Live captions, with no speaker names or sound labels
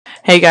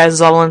Hey guys,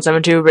 it's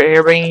All172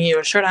 here bringing you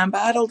a Showdown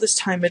battle. This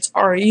time it's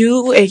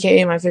RU,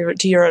 aka my favorite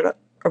tier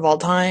of all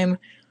time.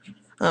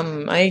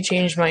 I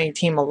changed my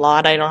team a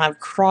lot. I don't have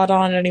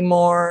Crawdon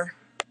anymore.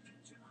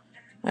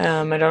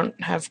 I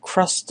don't have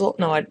Crustal.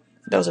 No,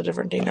 that was a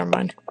different team, never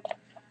mind.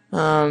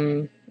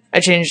 I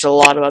changed a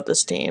lot about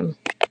this team.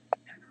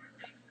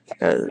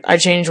 I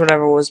changed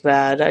whatever was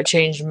bad. I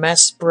changed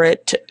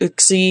Mesprit to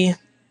Uxie,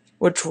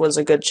 which was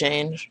a good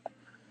change.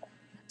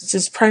 This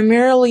is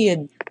primarily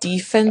a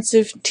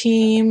defensive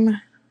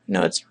team.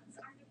 No, it's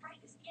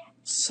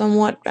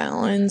somewhat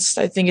balanced.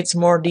 I think it's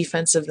more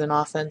defensive than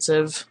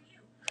offensive,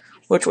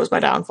 which was my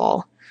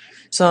downfall.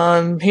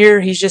 So here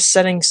he's just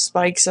setting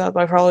spikes up.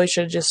 I probably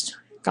should have just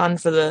gone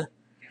for the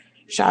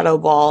Shadow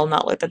Ball,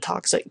 not let the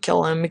Toxic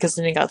kill him, because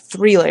then he got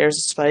 3 layers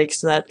of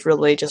spikes, so that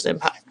really just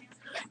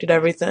impacted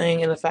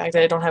everything, and the fact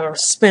that I don't have a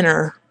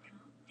spinner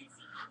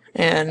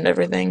and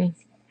everything.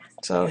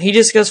 So he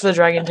just goes for the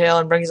Dragon Tail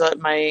and brings out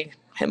my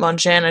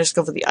Hitmonchan. I just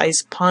go for the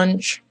Ice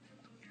Punch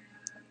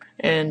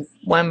and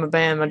whamma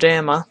bamma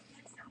jamma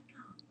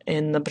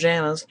in the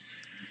pajamas.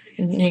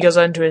 And he goes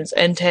on to his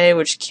Entei,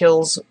 which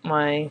kills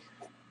my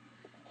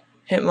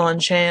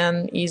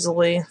Hitmonchan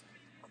easily.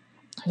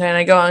 Then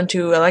I go on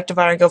to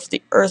Electivire and go for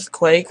the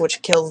Earthquake,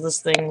 which kills this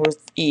thing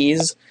with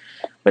ease,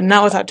 but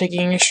not without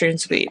taking extreme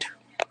speed.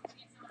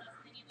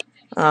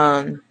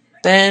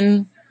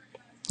 Then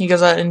he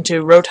goes out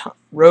into Rotom.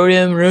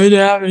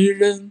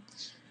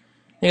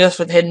 He goes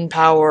for the Hidden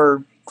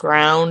Power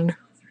Ground.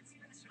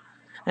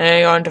 And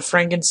I go on to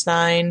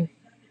Frankenstein.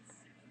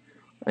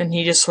 And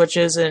he just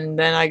switches, and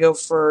then I go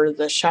for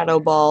the Shadow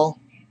Ball.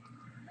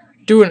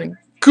 Doing a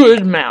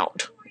good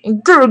mount. A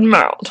good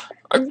mount,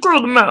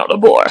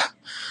 boy.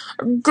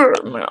 A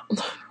good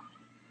mount.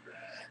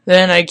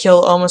 Then I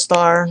kill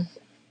Omastar.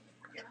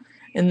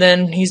 And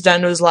then he's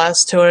down to his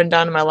last 2 and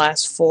down to my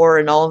last 4,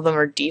 and all of them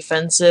are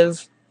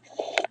defensive.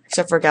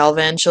 Except for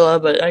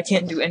Galvantula, but I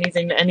can't do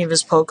anything to any of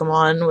his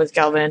Pokemon with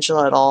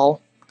Galvantula at all.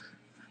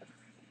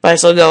 But I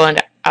still go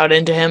out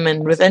into him,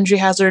 and with Entry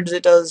Hazards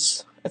it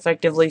does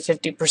effectively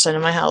 50%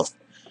 of my health.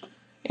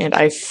 And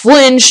I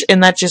flinch,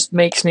 and that just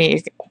makes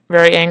me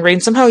very angry,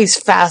 and somehow he's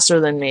faster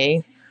than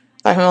me.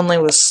 I only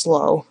was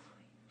slow.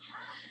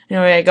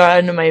 Anyway, I got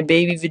into my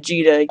baby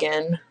Vegeta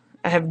again.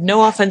 I have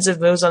no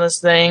offensive moves on this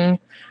thing.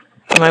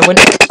 And my win—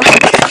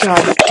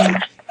 God damn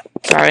it.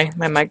 Sorry,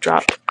 my mic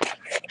dropped.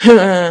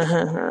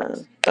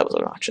 That was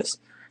obnoxious.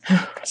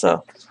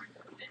 So,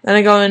 then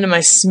I go into my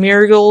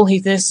Smeargle.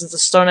 He misses the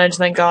Stone Edge,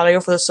 thank God. I go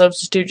for the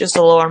Substitute just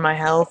to lower my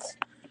health.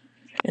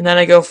 And then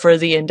I go for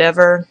the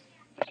Endeavor.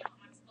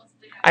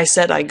 I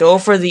said I go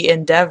for the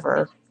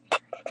Endeavor.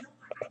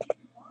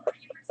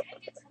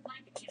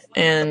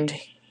 And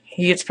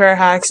he gets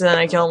Parahacks, and then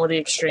I kill him with the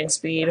Extreme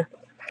Speed.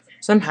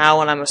 Somehow,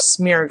 when I'm a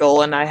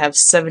Smeargle and I have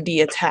 70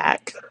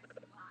 attack.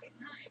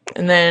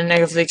 And then I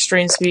go for the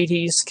Extreme Speed,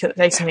 he just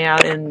takes me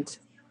out, and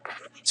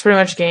it's pretty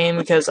much game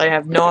because I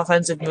have no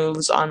offensive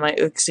moves on my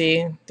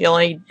Uxie. The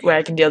only way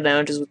I can deal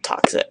damage is with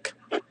Toxic.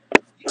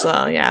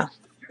 So, yeah.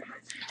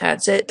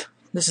 That's it.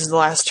 This is the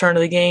last turn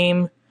of the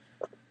game,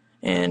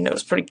 and that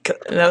was pretty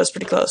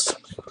close.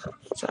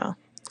 So,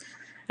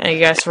 thank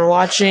you guys for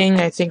watching.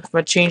 I think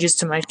my changes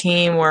to my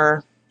team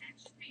were—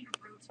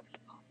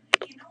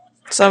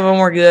 some of them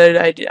were good.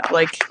 I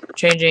like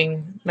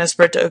changing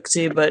Mesprit to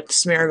Uxie, but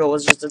Smeargle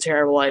was just a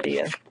terrible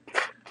idea.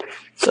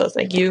 So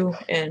thank you,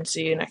 and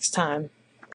see you next time.